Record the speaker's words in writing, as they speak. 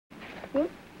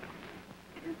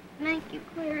Thank you,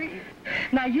 Clary.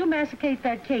 Now, you masticate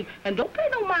that cake, and don't pay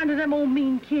no mind to them old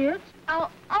mean kids.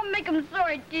 I'll make them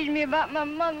sorry tease me about my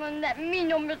mother and that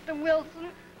mean old Mr.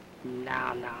 Wilson.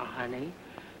 Now, honey.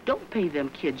 Don't pay them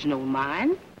kids no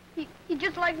mind. He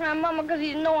just likes my mama because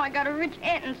he know I got a rich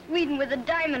aunt in Sweden with a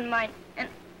diamond mine. And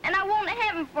I won't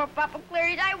have him for Papa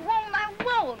Clary. I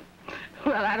won't.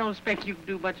 Well, I don't expect you can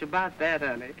do much about that,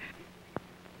 honey.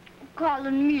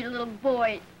 Calling me a little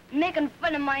boy, making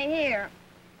fun of my hair.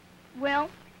 Well,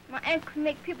 my aunt can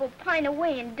make people pine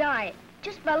away and die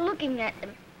just by looking at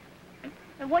them.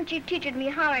 And once you teaches me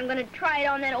how, I'm going to try it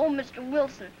on that old Mr.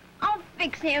 Wilson. I'll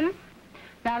fix him.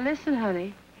 Now, listen,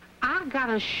 honey. I got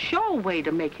a sure way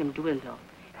to make him dwindle.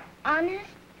 Honest?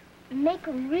 Make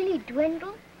him really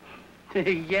dwindle?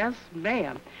 Yes,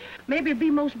 ma'am. Maybe it'd be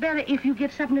most better if you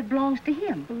get something that belongs to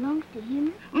him. Belongs to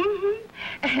him?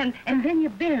 Mm-hmm. And then you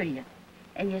bury it.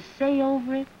 And you say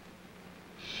over it,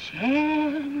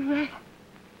 Shadrach,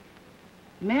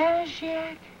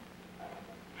 Meshach,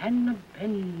 and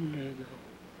Abednego.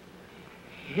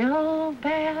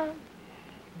 Hillbell,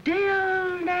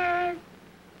 Dildad,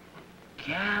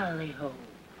 Gallio,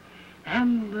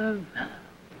 Amber.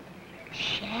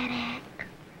 Shadrach,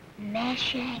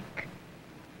 Meshach,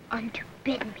 unto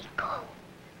bid me go.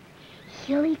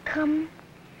 Hilly come,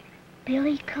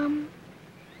 Billy come,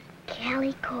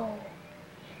 Calico,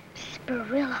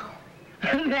 Spirillo.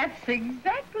 That's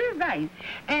exactly right.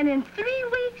 And in 3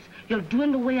 weeks, you'll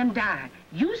dwindle away and die.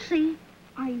 You see.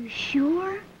 Are you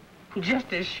sure?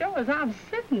 Just as sure as I'm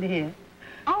sitting here.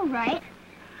 All right.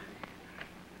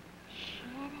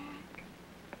 Shadrach,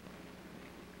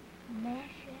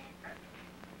 Meshach,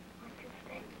 unto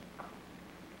bid me go.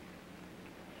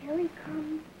 Hilly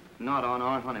come. Not on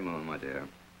our honeymoon, my dear.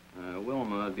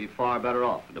 Wilma would be far better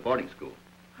off at the boarding school.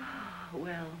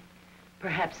 Well,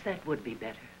 perhaps that would be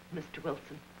better, Mr.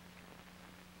 Wilson.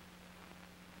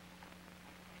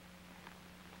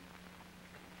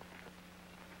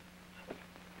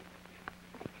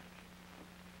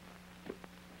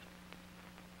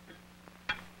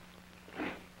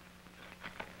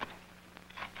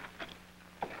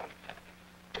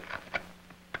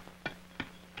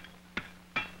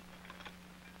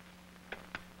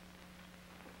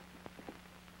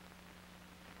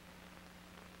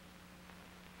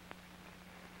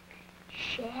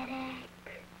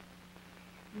 Shadrach,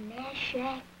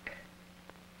 Meshach,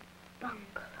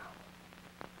 Bungalow.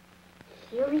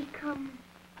 Hilly come,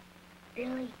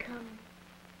 Billy come,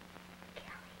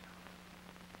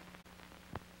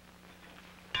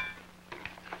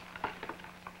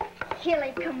 Callio.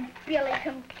 Hilly come, Billy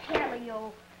come,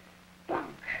 Callio. Bunk.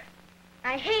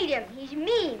 I hate him. He's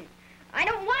mean. I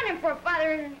don't want him for a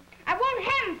father, and I won't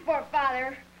have him for a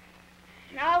father.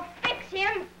 And I'll fix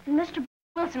him. Mr.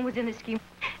 Wilson was in the scheme.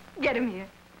 Get him here.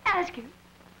 Ask him.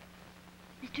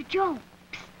 Mr. Joe.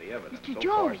 The evidence Mr. so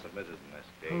Joe. far submitted in this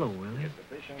case. Hello, Willie. is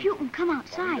sufficient If you can come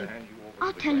outside,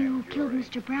 I'll tell you who killed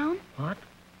Mr. Brown. What?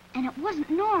 And it wasn't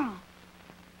Nora.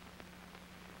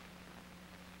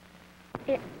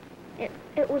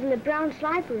 It was in the Browns'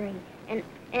 library, and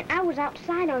I was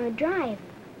outside on the drive,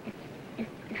 and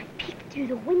I peeked through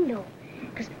the window,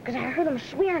 because I heard them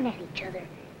swearing at each other,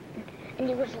 and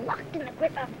he was locked in the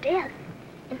grip of death,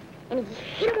 and he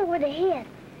hit him over the head,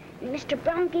 and Mr.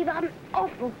 Brown gave out an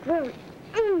awful groan,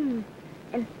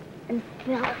 and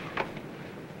fell.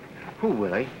 Who,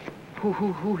 Willie?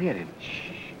 Who hit him?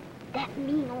 Shh, that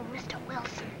mean old Mr.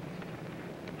 Wilson.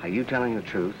 Are you telling the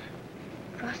truth?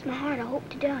 Cross my heart, I hope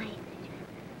to die.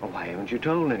 Oh, why haven't you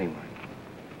told anyone?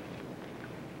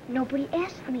 Nobody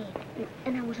asked me,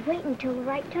 and I was waiting till the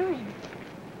right time.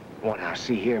 Well, now,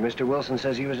 see here. Mr. Wilson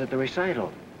says he was at the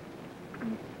recital.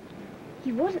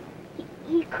 He wasn't.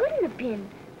 He couldn't have been.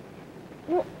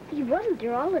 Well, he wasn't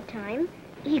there all the time.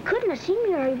 He couldn't have seen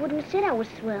me or he wouldn't have said I was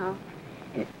swell.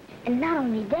 And not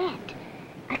only that,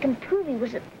 I can prove he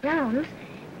was at Brown's,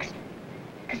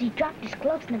 because he dropped his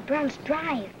gloves in the Brown's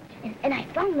drive. And I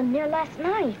found them there last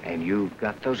night. And you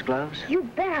got those gloves? You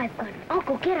bet I've got them. I'll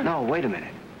go get them. No, wait a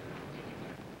minute.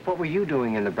 What were you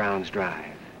doing in the Browns'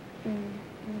 drive?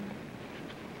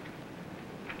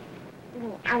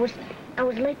 Well, I was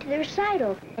late to the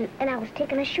recital, and I was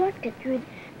taking a shortcut through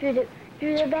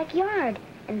their backyard.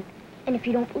 And if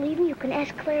you don't believe me, you can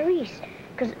ask Clarice,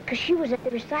 because she was at the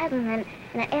recital, and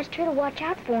I asked her to watch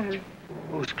out for him.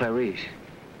 Who's Clarice?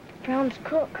 Brown's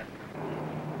cook.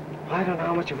 I don't know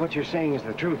how much of what you're saying is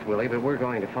the truth, Willie, but we're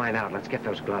going to find out. Let's get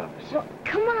those gloves. Well,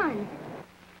 come on.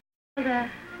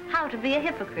 How to be a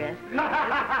hypocrite.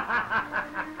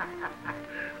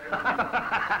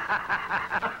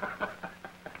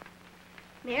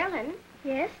 Marilyn,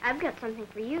 Yes? I've got something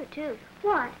for you, too.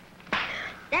 What?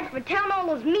 That's for telling all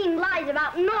those mean lies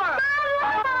about Nora.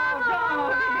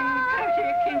 Oh,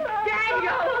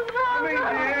 Daniel! Come in,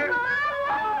 dear.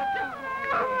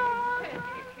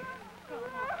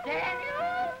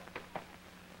 Daniel!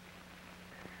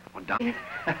 Oh, Don.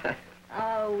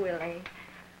 Oh, Willie.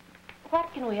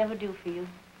 What can we ever do for you?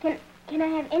 Can I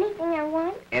have anything I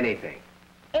want? Anything.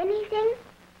 Anything?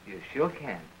 You sure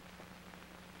can.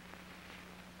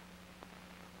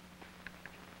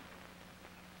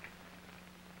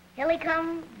 Hilly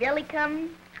come, Billy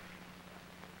come.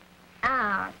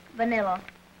 Ah, vanilla.